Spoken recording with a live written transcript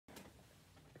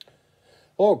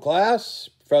Hello, class.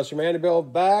 Professor Mandeville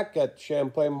back at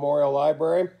Champlain Memorial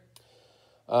Library.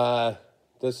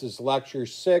 This is Lecture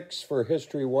 6 for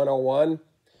History 101,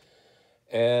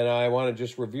 and I want to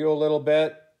just review a little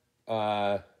bit.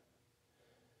 Last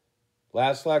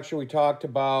lecture we talked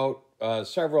about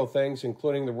several things,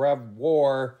 including the Rev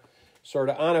War, sort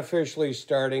of unofficially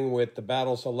starting with the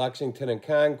battles of Lexington and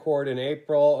Concord in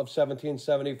April of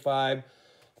 1775,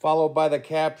 followed by the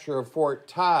capture of Fort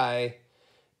Ty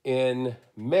in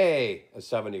May of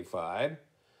 75.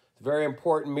 The very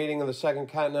important meeting of the Second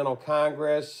Continental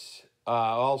Congress,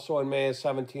 also in May of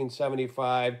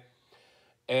 1775.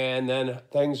 And then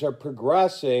things are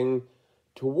progressing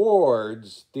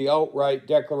towards the outright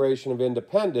Declaration of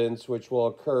Independence, which will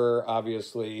occur,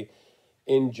 obviously,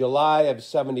 in July of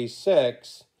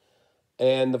 76.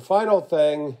 And the final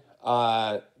thing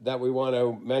that we want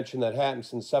to mention that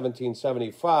happens in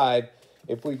 1775,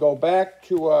 if we go back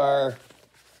to our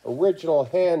original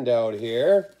handout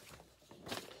here,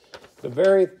 the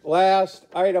very last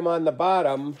item on the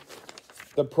bottom,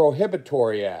 the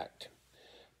Prohibitory Act,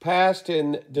 passed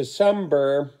in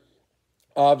December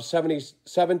of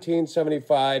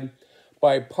 1775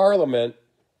 by Parliament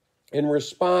in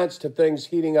response to things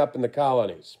heating up in the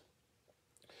colonies,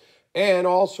 and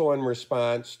also in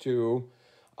response to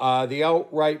the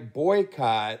outright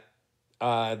boycott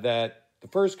that the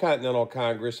First Continental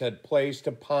Congress had placed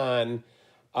upon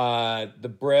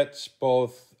the Brits,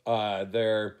 both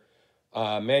their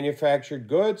manufactured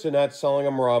goods and not selling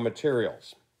them raw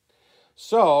materials.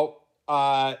 So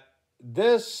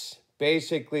this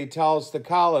basically tells the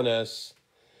colonists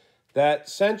that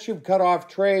since you've cut off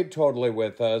trade totally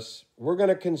with us, we're going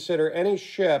to consider any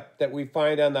ship that we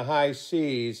find on the high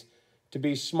seas to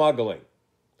be smuggling.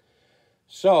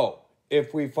 So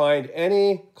if we find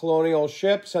any colonial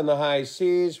ships on the high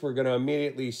seas, we're going to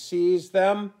immediately seize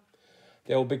them.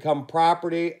 They will become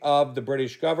property of the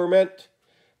British government.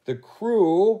 The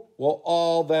crew will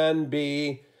all then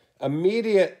be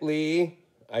immediately,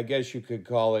 I guess you could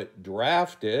call it,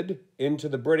 drafted into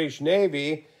the British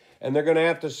Navy, and they're going to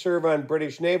have to serve on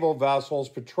British naval vessels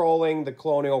patrolling the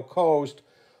colonial coast,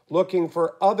 looking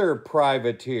for other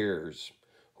privateers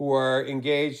who are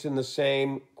engaged in the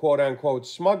same quote-unquote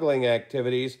smuggling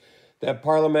activities that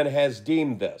Parliament has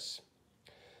deemed this.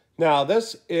 Now,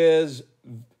 this is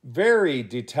very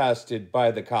detested by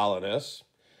the colonists,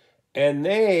 and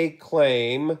they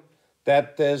claim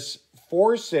that this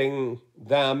forcing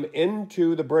them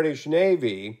into the British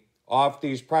Navy off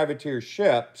these privateer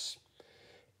ships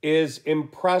is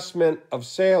impressment of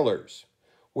sailors,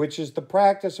 which is the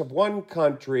practice of one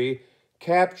country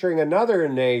capturing another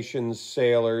nation's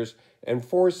sailors and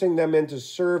forcing them into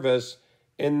service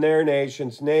in their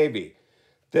nation's navy.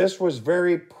 This was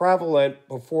very prevalent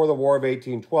before the War of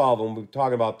 1812, and we'll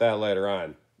talk about that later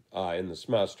on in the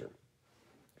semester.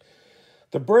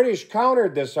 The British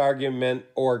countered this argument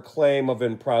or claim of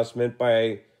impressment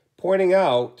by pointing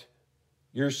out,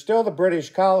 you're still the British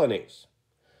colonies.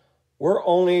 We're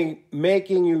only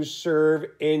making you serve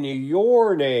in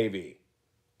your navy,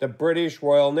 the British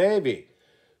Royal Navy.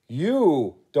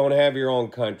 You don't have your own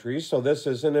country, so this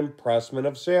is an impressment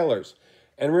of sailors.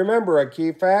 And remember, a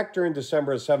key factor in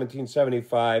December of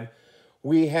 1775,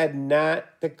 we had not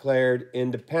declared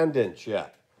independence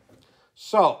yet.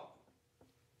 So,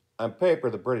 on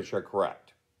paper, the British are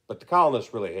correct, but the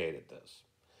colonists really hated this.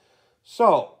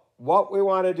 So, what we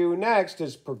want to do next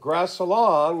is progress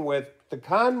along with the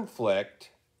conflict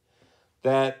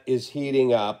that is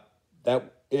heating up,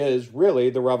 that is really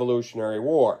the Revolutionary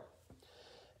War.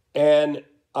 And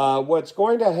what's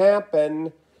going to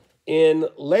happen in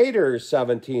later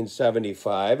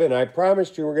 1775, and I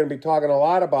promised you we're going to be talking a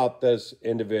lot about this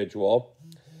individual,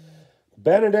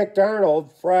 Benedict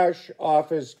Arnold, fresh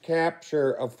off his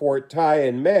capture of Fort Ty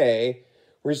in May,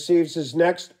 receives his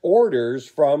next orders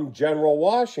from General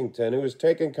Washington, who has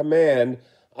taken command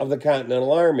of the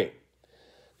Continental Army.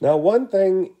 Now, one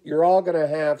thing you're all going to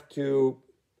have to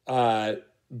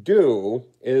do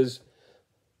is,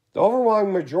 the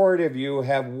overwhelming majority of you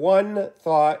have one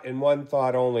thought and one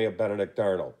thought only of Benedict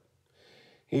Arnold.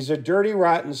 He's a dirty,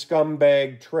 rotten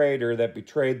scumbag traitor that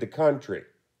betrayed the country.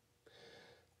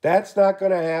 That's not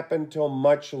going to happen till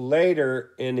much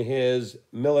later in his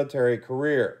military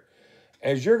career.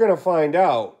 As you're going to find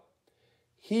out,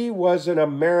 he was an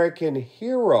American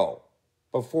hero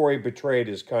before he betrayed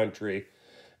his country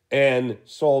and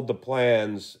sold the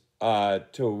plans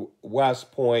to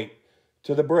West Point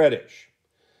to the British.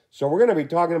 So we're going to be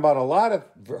talking about a lot of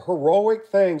heroic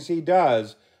things he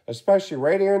does, especially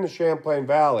right here in the Champlain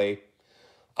Valley,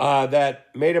 that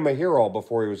made him a hero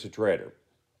before he was a traitor.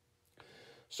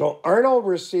 So Arnold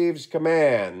receives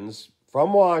commands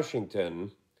from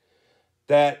Washington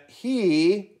that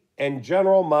he and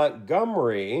General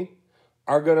Montgomery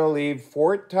are going to leave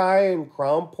Fort Ty and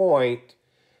Crown Point,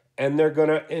 and they're going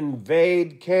to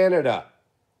invade Canada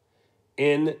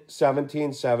in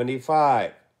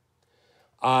 1775.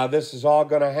 This is all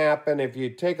going to happen. If you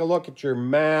take a look at your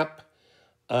map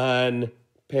on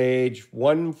page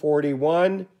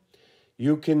 141,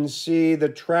 you can see the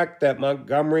trek that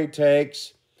Montgomery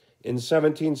takes in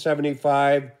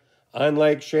 1775 on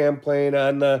Lake Champlain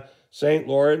on the St.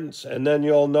 Lawrence. And then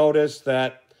you'll notice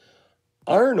that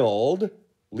Arnold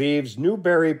leaves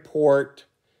Newburyport,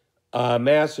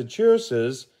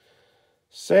 Massachusetts,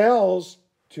 sails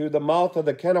to the mouth of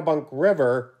the Kennebunk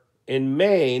River in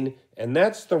Maine, and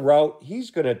that's the route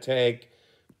he's going to take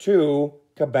to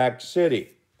Quebec City.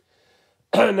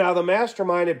 Now, the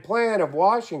masterminded plan of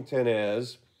Washington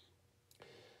is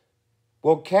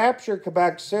we'll capture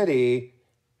Quebec City,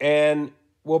 and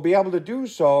we'll be able to do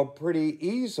so pretty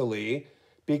easily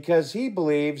because he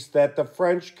believes that the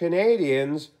French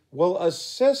Canadians will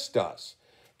assist us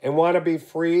and want to be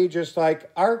free just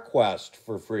like our quest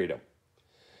for freedom.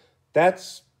 That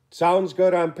sounds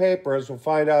good on paper, as we'll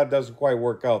find out it doesn't quite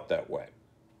work out that way.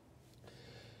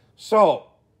 So,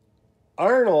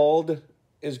 Arnold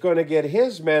is going to get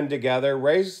his men together,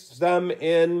 raise them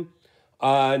in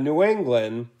New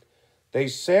England. They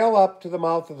sail up to the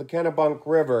mouth of the Kennebunk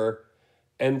River,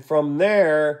 and from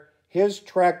there, his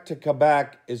trek to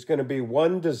Quebec is going to be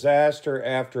one disaster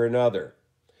after another.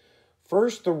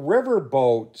 First, the river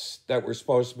boats that were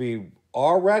supposed to be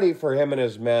all ready for him and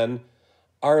his men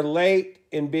are late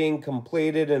in being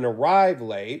completed and arrive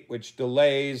late, which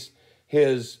delays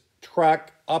his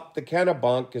trek up the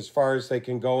Kennebunk as far as they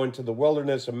can go into the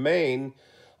wilderness of Maine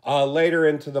later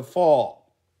into the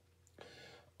fall.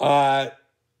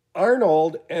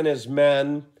 Arnold and his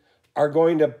men are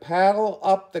going to paddle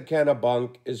up the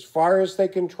Kennebunk as far as they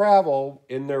can travel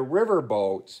in their river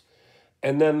boats,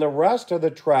 and then the rest of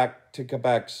the trek to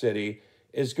Quebec City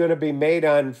is going to be made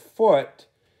on foot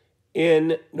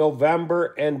in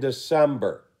November and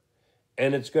December.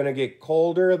 And it's going to get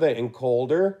colder and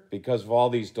colder because of all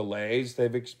these delays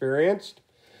they've experienced.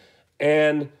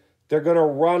 And they're going to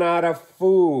run out of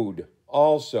food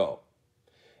also.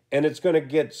 And it's going to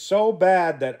get so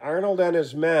bad that Arnold and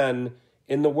his men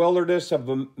in the wilderness of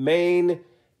Maine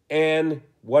and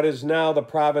what is now the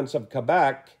province of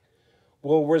Quebec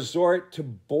will resort to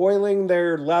boiling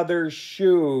their leather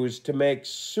shoes to make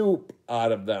soup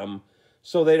out of them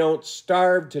so they don't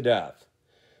starve to death.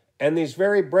 And these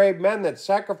very brave men that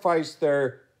sacrificed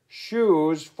their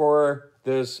shoes for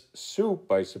this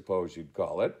soup, I suppose you'd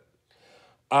call it,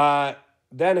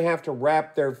 then have to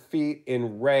wrap their feet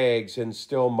in rags and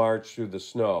still march through the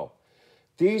snow.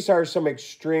 These are some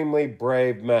extremely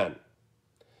brave men.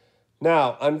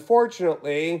 Now,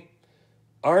 unfortunately,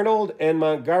 Arnold and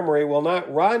Montgomery will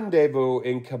not rendezvous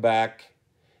in Quebec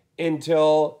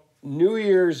until New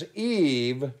Year's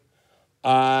Eve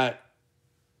in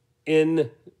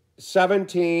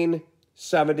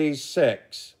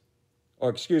 1776,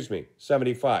 or excuse me,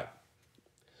 75.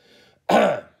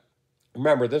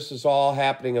 Remember, this is all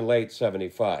happening in late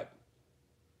 75.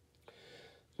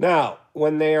 Now,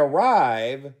 when they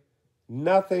arrive,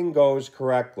 nothing goes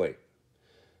correctly.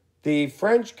 The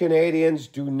French Canadians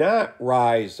do not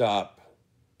rise up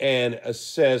and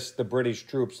assist the British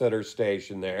troops that are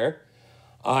stationed there.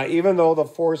 Even though the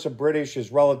force of British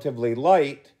is relatively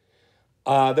light,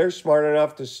 they're smart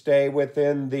enough to stay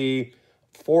within the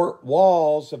fort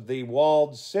walls of the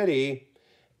walled city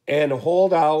and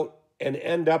hold out and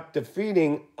end up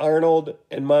defeating Arnold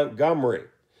and Montgomery.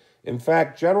 In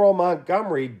fact, General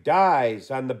Montgomery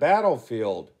dies on the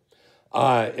battlefield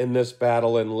in this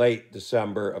battle in late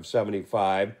December of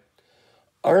 75.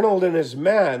 Arnold and his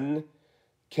men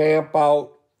camp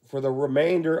out for the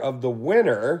remainder of the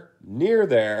winter near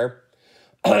there,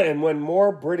 and when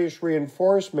more British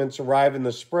reinforcements arrive in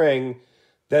the spring,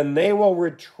 then they will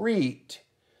retreat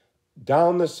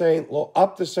down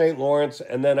up the St. Lawrence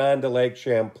and then on to Lake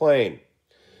Champlain.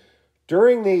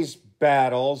 During these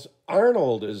battles,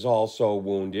 Arnold is also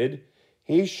wounded.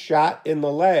 He's shot in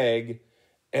the leg,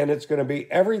 and it's going to be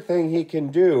everything he can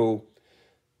do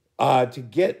to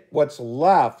get what's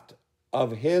left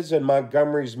of his and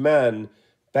Montgomery's men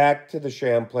back to the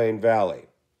Champlain Valley.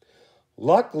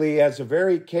 Luckily, as a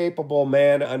very capable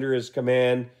man under his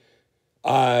command,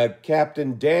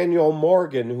 Captain Daniel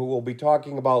Morgan, who we'll be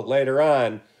talking about later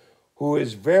on, who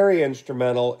is very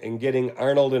instrumental in getting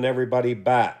Arnold and everybody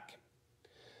back.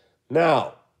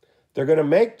 Now, they're going to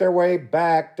make their way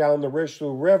back down the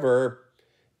Richelieu River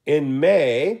in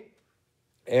May,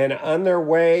 and on their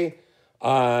way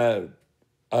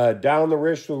down the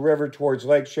Richelieu River towards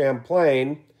Lake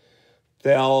Champlain.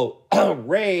 They'll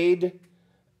raid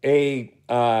a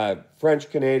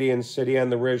French-Canadian city on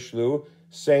the Richelieu,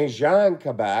 Saint-Jean,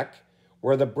 Quebec,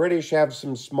 where the British have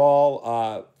some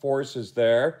small forces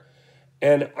there.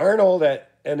 And Arnold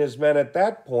and his men at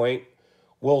that point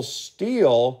will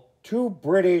steal 2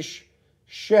 British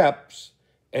ships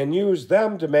and use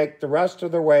them to make the rest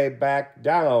of their way back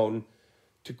down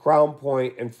to Crown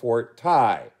Point and Fort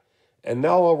Ty. And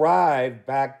they'll arrive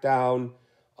back down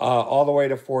all the way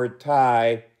to Fort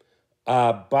Ty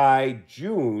by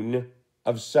June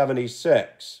of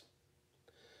 76.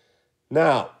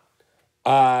 Now,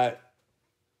 on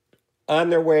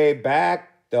their way back,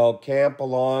 they'll camp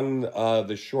along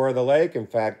the shore of the lake. In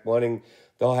fact,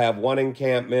 they'll have one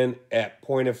encampment at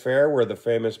Point of Fair, where the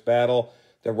famous battle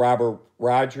that Robert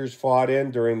Rogers fought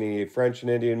in during the French and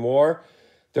Indian War.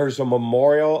 There's a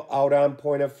memorial out on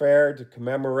Point of Fair to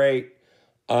commemorate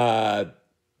a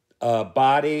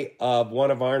body of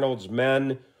one of Arnold's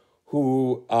men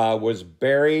who was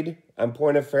buried on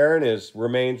Point of Fair, and his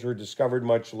remains were discovered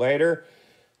much later.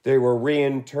 They were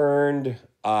reinterred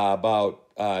about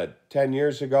 10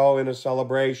 years ago in a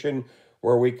celebration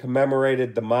where we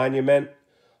commemorated the monument.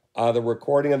 The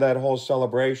recording of that whole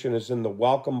celebration is in the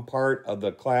welcome part of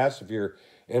the class if you're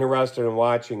interested in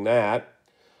watching that.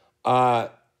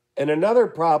 And another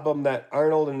problem that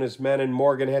Arnold and his men in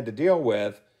Morgan had to deal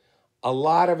with, a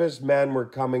lot of his men were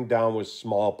coming down with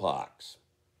smallpox.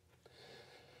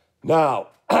 Now,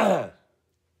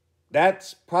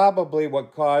 that's probably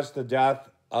what caused the death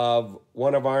of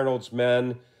one of Arnold's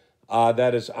men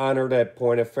that is honored at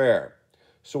Point of Fair.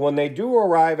 So when they do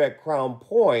arrive at Crown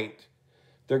Point,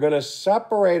 they're going to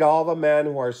separate all the men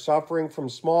who are suffering from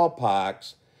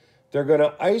smallpox. They're going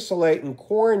to isolate and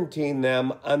quarantine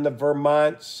them on the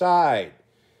Vermont side,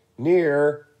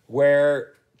 near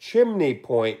where Chimney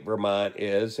Point, Vermont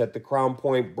is, at the Crown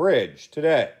Point Bridge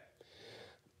today.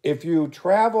 If you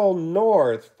travel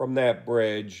north from that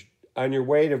bridge on your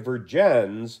way to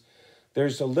Vergennes,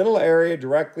 there's a little area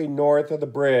directly north of the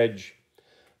bridge,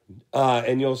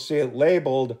 and you'll see it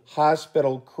labeled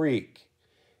Hospital Creek.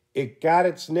 It got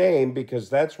its name because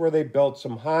that's where they built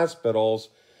some hospitals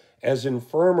as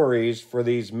infirmaries for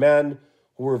these men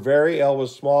who were very ill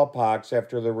with smallpox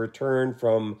after the return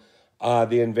from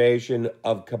the invasion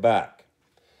of Quebec.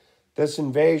 This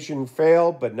invasion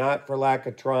failed, but not for lack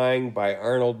of trying, by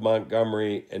Arnold,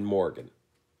 Montgomery, and Morgan.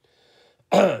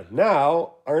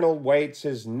 Now, Arnold waits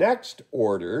his next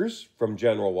orders from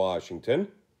General Washington.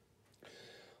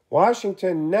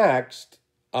 Washington next,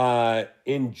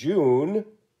 in June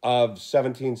of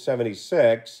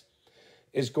 1776,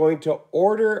 is going to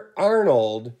order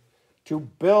Arnold to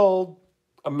build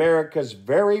America's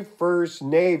very first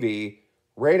navy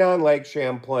right on Lake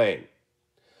Champlain.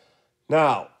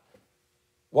 Now,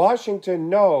 Washington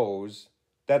knows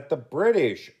that the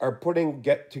British are putting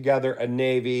together a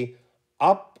navy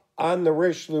up on the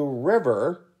Richelieu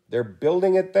River. They're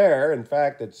building it there, in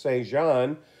fact, at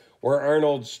Saint-Jean, where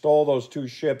Arnold stole those 2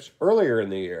 ships earlier in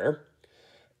the year.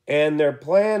 And their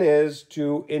plan is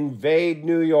to invade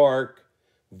New York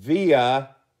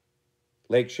via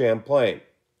Lake Champlain.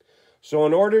 So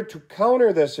in order to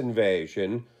counter this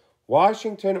invasion,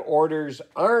 Washington orders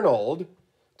Arnold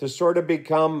to sort of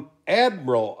become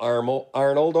Admiral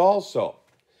Arnold also.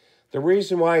 The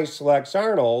reason why he selects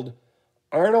Arnold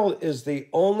is the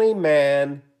only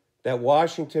man that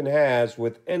Washington has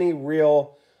with any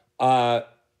real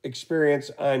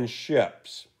experience on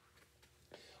ships.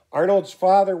 Arnold's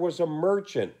father was a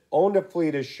merchant, owned a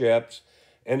fleet of ships,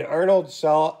 and Arnold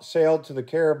sailed to the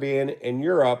Caribbean and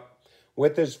Europe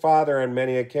with his father on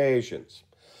many occasions.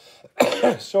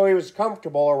 So he was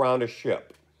comfortable around a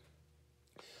ship.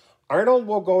 Arnold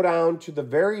will go down to the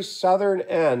very southern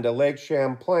end of Lake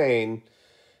Champlain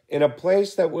in a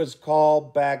place that was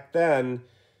called back then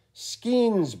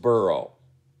Skenesboro.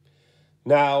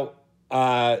 Now,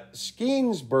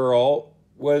 Skenesboro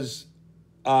was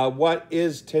what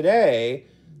is today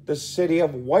the city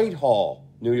of Whitehall,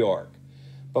 New York.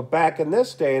 But back in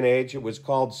this day and age, it was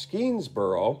called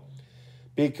Skenesboro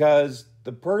because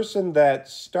the person that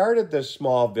started this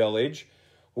small village,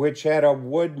 which had a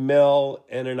wood mill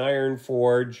and an iron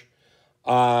forge,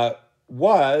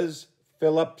 was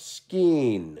Philip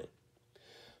Skene.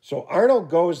 So Arnold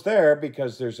goes there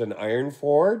because there's an iron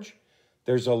forge,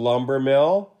 there's a lumber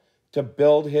mill to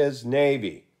build his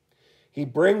navy. He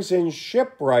brings in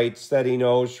shipwrights that he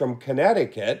knows from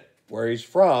Connecticut, where he's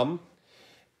from,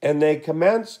 and they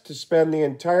commence to spend the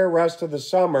entire rest of the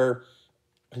summer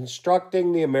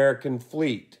constructing the American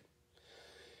fleet.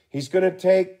 He's going to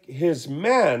take his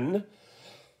men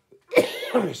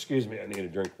Excuse me, I need a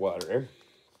drink of water here.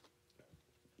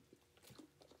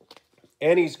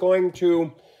 And he's going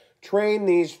to train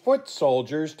these foot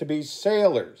soldiers to be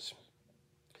sailors.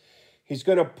 He's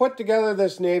going to put together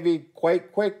this navy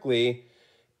quite quickly,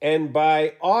 and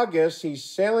by August, he's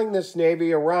sailing this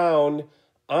navy around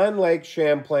on Lake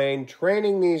Champlain,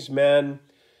 training these men,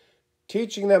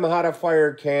 teaching them how to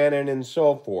fire cannon and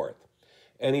so forth.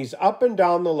 And he's up and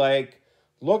down the lake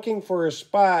looking for a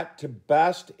spot to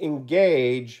best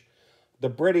engage the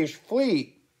British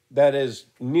fleet that is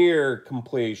near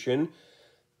completion,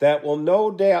 that will no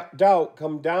doubt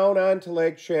come down onto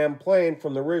Lake Champlain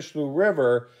from the Richelieu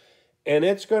River, and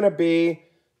it's going to be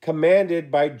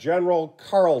commanded by General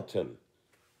Carleton.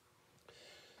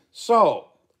 So,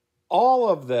 all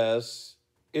of this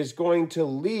is going to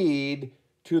lead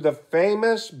to the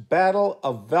famous Battle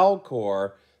of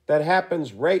Valcour that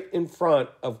happens right in front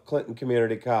of Clinton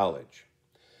Community College.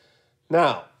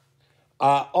 Now,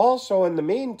 also in the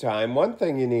meantime, one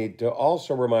thing you need to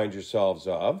also remind yourselves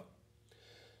of,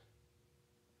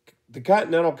 the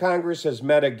Continental Congress has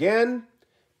met again,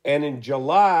 and in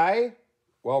July,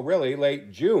 well, really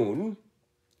late June,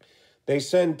 they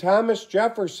send Thomas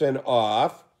Jefferson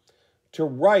off to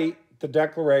write the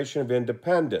Declaration of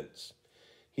Independence.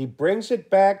 He brings it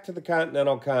back to the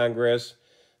Continental Congress.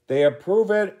 They approve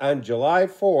it on July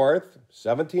 4th,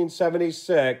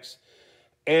 1776,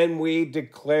 and we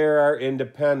declare our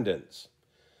independence.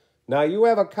 Now, you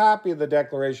have a copy of the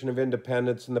Declaration of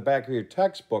Independence in the back of your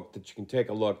textbook that you can take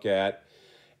a look at.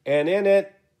 And in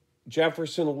it,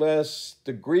 Jefferson lists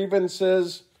the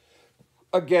grievances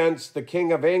against the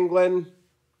King of England,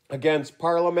 against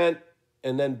Parliament,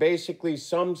 and then basically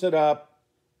sums it up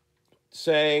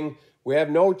saying, we have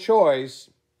no choice.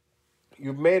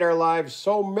 You've made our lives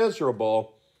so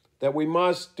miserable that we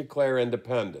must declare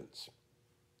independence.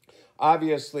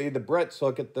 Obviously, the Brits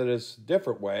look at this a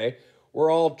different way.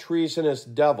 We're all treasonous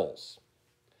devils.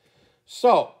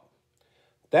 So,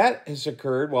 that has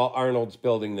occurred while Arnold's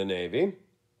building the Navy.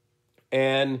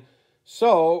 And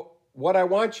so, what I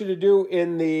want you to do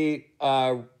in the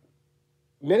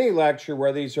mini lecture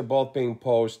where these are both being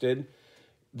posted,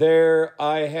 there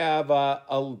I have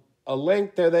a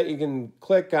link there that you can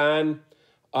click on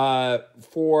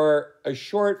for a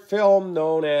short film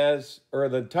known as, or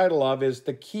the title of, is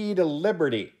The Key to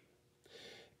Liberty.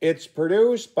 It's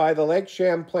produced by the Lake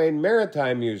Champlain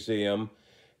Maritime Museum,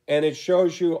 and it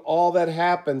shows you all that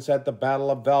happens at the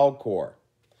Battle of Valcour.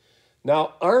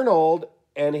 Now, Arnold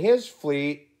and his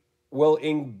fleet will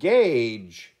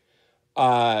engage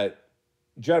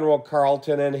General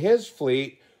Carleton and his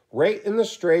fleet right in the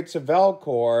Straits of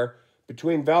Valcour,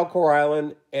 between Valcour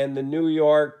Island and the New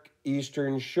York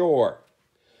Eastern Shore.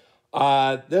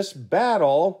 This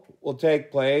battle will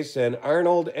take place, and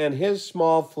Arnold and his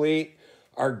small fleet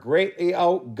are greatly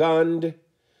outgunned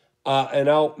and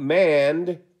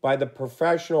outmanned by the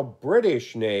professional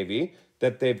British Navy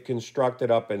that they've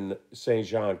constructed up in Saint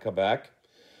Jean, Quebec.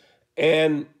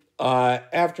 And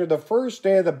after the first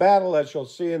day of the battle, as you'll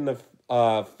see in the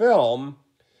film,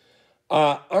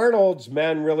 Arnold's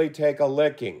men really take a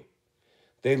licking.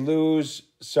 They lose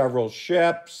several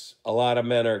ships, a lot of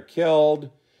men are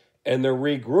killed, and they're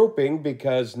regrouping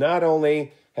because not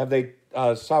only have they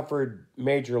suffered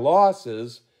major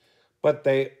losses, but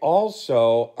they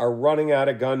also are running out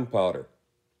of gunpowder.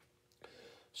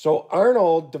 So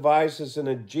Arnold devises an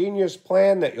ingenious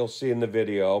plan that you'll see in the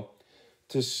video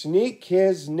to sneak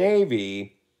his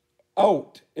navy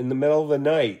out in the middle of the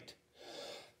night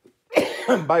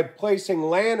by placing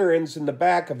lanterns in the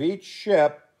back of each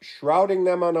ship, shrouding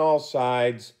them on all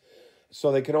sides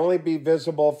so they can only be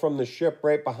visible from the ship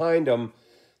right behind them.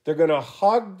 They're going to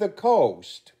hug the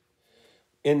coast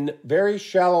in very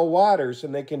shallow waters,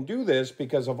 and they can do this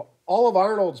because of all of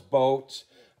Arnold's boats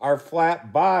are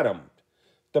flat-bottomed.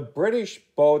 The British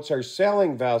boats are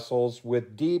sailing vessels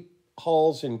with deep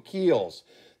hulls and keels.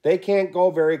 They can't go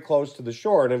very close to the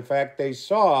shore, and in fact, they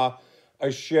saw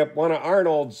a ship, one of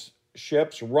Arnold's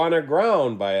ships, run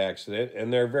aground by accident,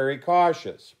 and they're very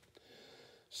cautious.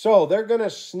 So they're going to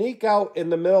sneak out in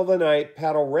the middle of the night,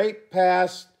 paddle right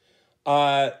past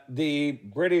the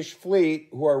British fleet,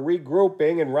 who are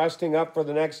regrouping and resting up for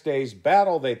the next day's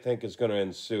battle they think is going to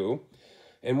ensue.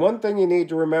 And one thing you need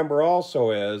to remember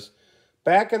also is,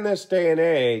 back in this day and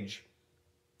age,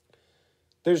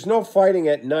 there's no fighting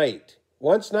at night.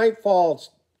 Once nightfall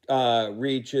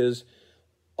reaches,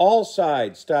 all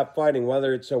sides stop fighting,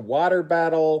 whether it's a water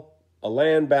battle, a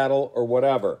land battle, or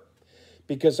whatever.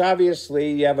 Because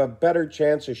obviously you have a better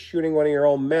chance of shooting one of your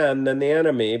own men than the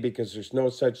enemy, because there's no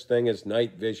such thing as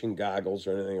night vision goggles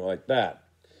or anything like that.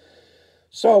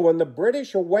 So when the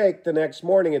British awake the next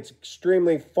morning, it's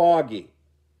extremely foggy.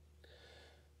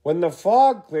 When the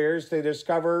fog clears, they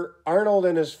discover Arnold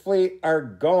and his fleet are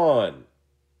gone.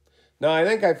 Now, I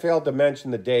think I failed to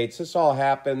mention the dates. This all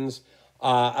happens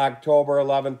October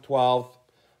 11th,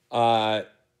 12th,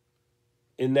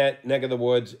 in that neck of the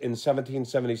woods in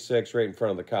 1776, right in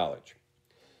front of the college.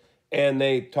 And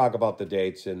they talk about the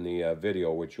dates in the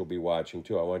video, which you'll be watching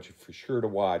too. I want you for sure to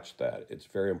watch that. It's a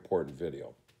very important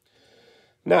video.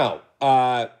 Now,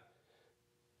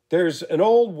 there's an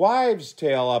old wives'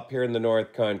 tale up here in the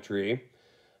North Country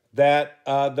that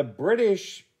the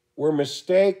British were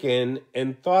mistaken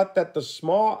and thought that the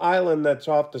small island that's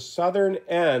off the southern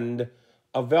end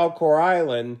of Valcour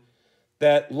Island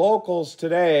that locals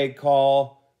today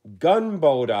call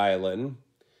Gunboat Island,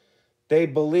 they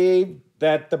believed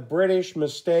that the British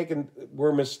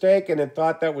were mistaken and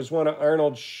thought that was one of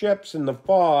Arnold's ships in the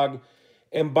fog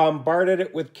and bombarded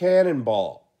it with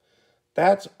cannonball.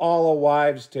 That's all a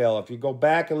wives' tale. If you go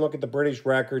back and look at the British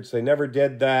records, they never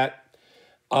did that.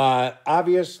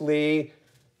 Obviously,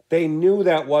 they knew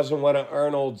that wasn't one of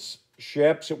Arnold's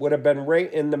ships. It would have been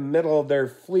right in the middle of their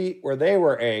fleet where they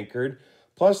were anchored.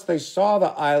 Plus, they saw the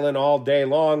island all day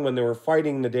long when they were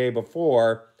fighting the day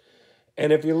before.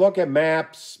 And if you look at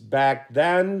maps back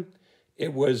then,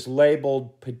 it was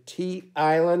labeled Petite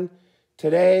Island.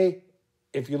 Today,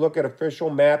 if you look at official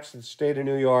maps of the state of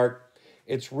New York,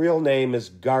 its real name is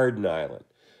Garden Island.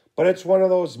 But it's one of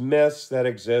those myths that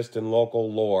exist in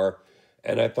local lore,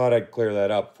 and I thought I'd clear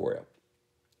that up for you.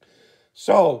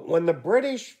 So, when the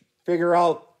British figure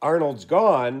out Arnold's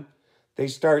gone, they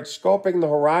start scoping the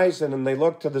horizon and they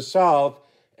look to the south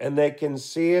and they can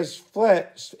see his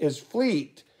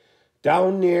fleet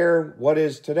down near what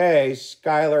is today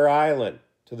Schuyler Island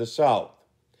to the south.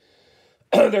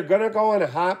 They're going to go in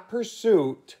hot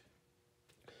pursuit.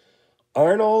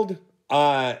 Arnold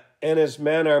and his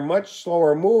men are much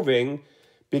slower moving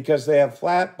because they have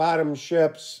flat-bottomed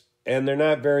ships and they're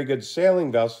not very good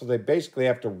sailing vessels. They basically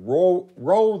have to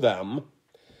row them,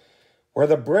 where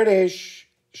the British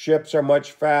ships are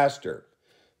much faster.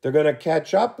 They're going to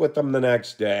catch up with them the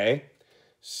next day,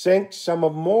 sink some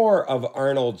more of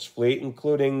Arnold's fleet,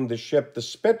 including the ship the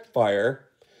Spitfire.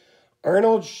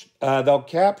 They'll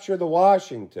capture the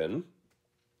Washington.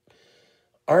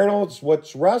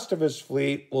 What's rest of his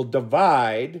fleet will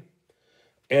divide,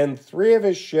 and 3 of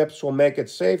his ships will make it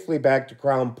safely back to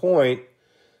Crown Point.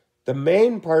 The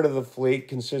main part of the fleet,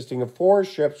 consisting of 4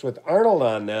 ships with Arnold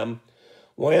on them,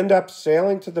 will end up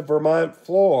sailing to the Vermont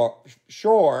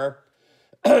shore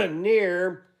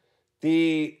near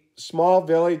the small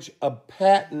village of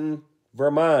Patton,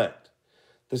 Vermont.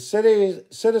 The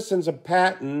citizens of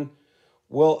Patton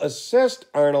will assist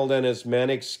Arnold and his men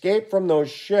escape from those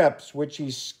ships, which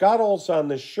he scuttles on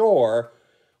the shore,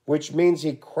 which means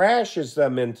he crashes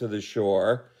them into the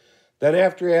shore. Then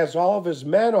after he has all of his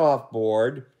men off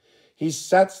board, he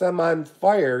sets them on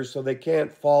fire so they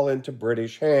can't fall into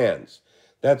British hands.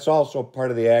 That's also part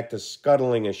of the act of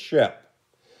scuttling a ship.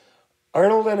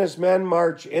 Arnold and his men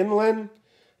march inland,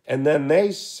 and then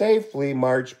they safely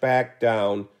march back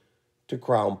down to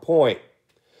Crown Point.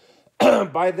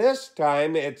 By this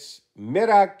time, it's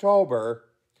mid-October.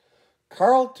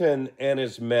 Carleton and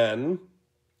his men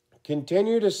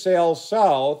continue to sail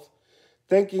south,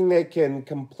 thinking they can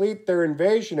complete their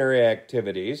invasionary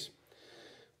activities.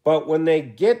 But when they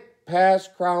get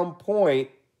past Crown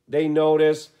Point, they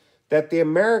notice that the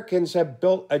Americans have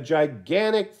built a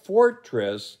gigantic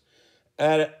fortress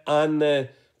on the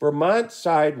Vermont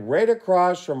side, right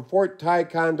across from Fort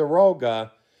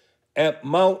Ticonderoga at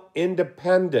Mount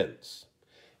Independence.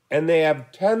 And they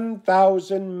have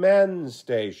 10,000 men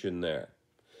stationed there.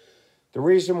 The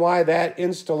reason why that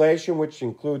installation, which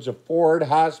includes a fort,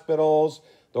 hospitals,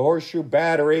 the Horseshoe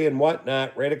Battery, and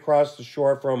whatnot, right across the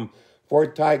shore from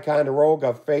Fort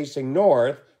Ticonderoga facing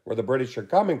north, where the British are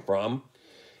coming from,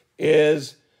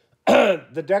 is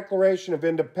the Declaration of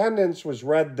Independence was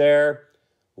read there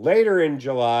later in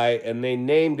July, and they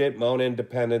named it Mount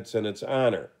Independence in its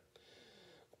honor.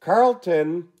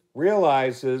 Carleton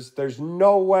realizes there's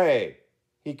no way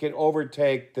he can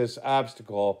overtake this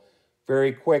obstacle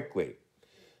very quickly.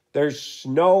 There's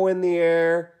snow in the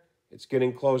air. It's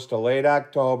getting close to late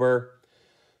October.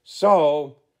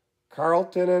 So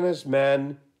Carleton and his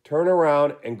men turn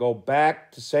around and go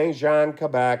back to Saint Jean,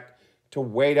 Quebec to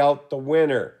wait out the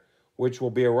winter, which will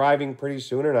be arriving pretty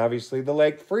soon, and obviously the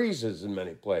lake freezes in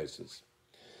many places.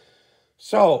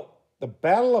 So the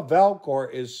Battle of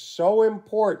Valcour is so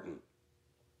important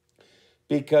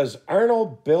because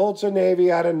Arnold builds a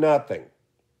navy out of nothing,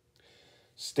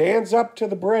 stands up to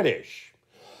the British,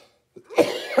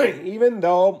 even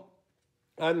though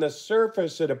on the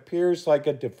surface it appears like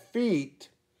a defeat,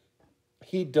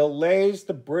 he delays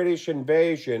the British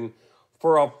invasion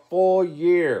for a full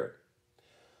year,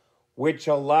 which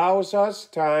allows us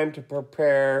time to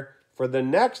prepare for the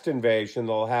next invasion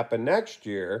that will happen next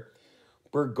year,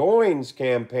 Burgoyne's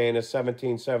campaign of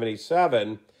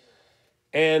 1777,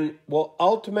 and will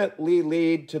ultimately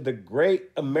lead to the great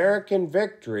American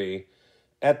victory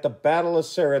at the Battle of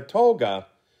Saratoga,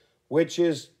 which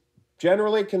is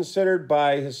generally considered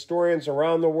by historians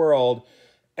around the world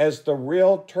as the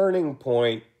real turning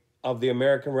point of the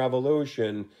American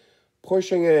Revolution,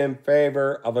 pushing it in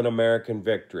favor of an American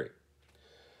victory.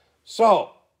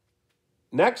 So,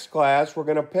 next class, we're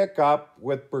going to pick up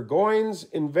with Burgoyne's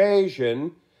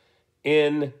invasion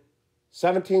in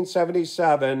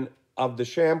 1777 of the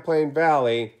Champlain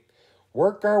Valley,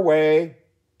 work our way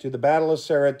to the Battle of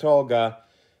Saratoga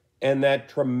and that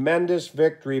tremendous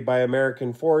victory by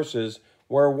American forces,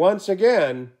 where once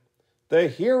again, the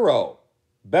hero,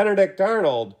 Benedict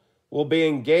Arnold, will be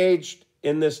engaged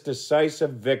in this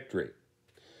decisive victory.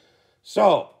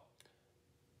 So,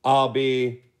 I'll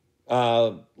be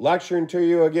lecturing to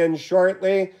you again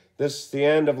shortly. This is the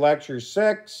end of Lecture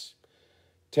 6.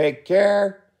 Take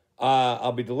care.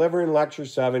 I'll be delivering Lecture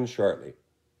 7 shortly.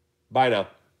 Bye now.